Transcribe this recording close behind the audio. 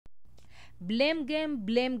Blame game,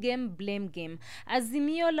 blame game, blame game.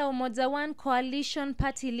 Azimio la Umoja One coalition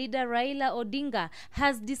party leader Raila Odinga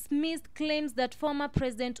has dismissed claims that former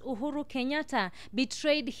President Uhuru Kenyatta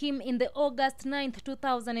betrayed him in the August 9th,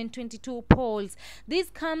 2022 polls. This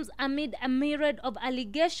comes amid a myriad of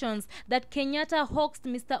allegations that Kenyatta hoaxed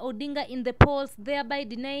Mr. Odinga in the polls, thereby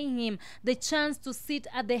denying him the chance to sit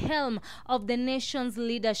at the helm of the nation's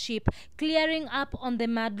leadership. Clearing up on the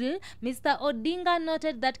muddle, Mr. Odinga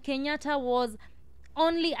noted that Kenyatta was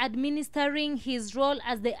only administering his role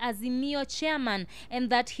as the Azimio chairman and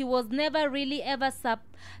that he was never really ever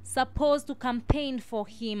supposed to campaign for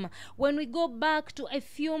him. When we go back to a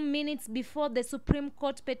few minutes before the Supreme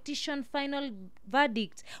Court petition final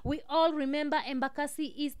verdict, we all remember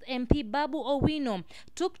Embakasi East MP Babu Owino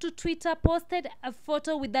took to Twitter, posted a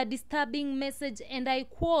photo with a disturbing message, and I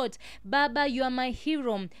quote, "Baba, you are my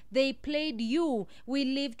hero. They played you. We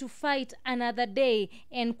live to fight another day,"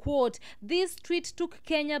 end quote. This tweet took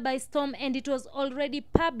Kenya by storm, and it was already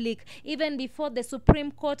public even before the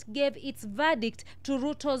Supreme Court gave its verdict to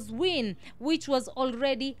Ruto's win, which was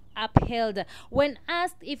already upheld. When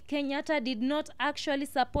asked if Kenyatta did not actually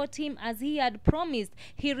support him as he had promised,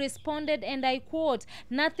 he responded, and I quote,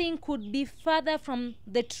 "Nothing could be further from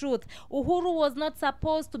the truth. Uhuru was not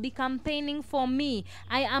supposed to be campaigning for me.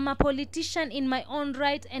 I am a politician in my own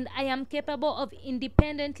right, and I am capable of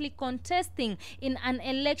independently contesting in an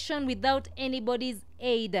election without anybody's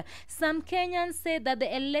aid." Some Kenyans say that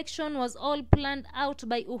the election was all planned out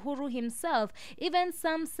by Uhuru himself. Even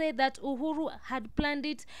some say that Uhuru had planned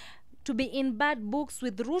it to be in bad books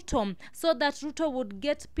with Ruto so that Ruto would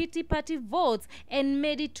get pity party votes and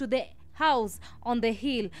made it to the house on the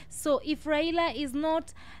hill. So if Raila is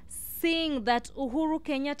not seeing that Uhuru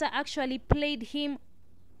Kenyatta actually played him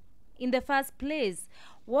in the first place,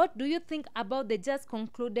 what do you think about the just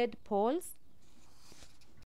concluded polls?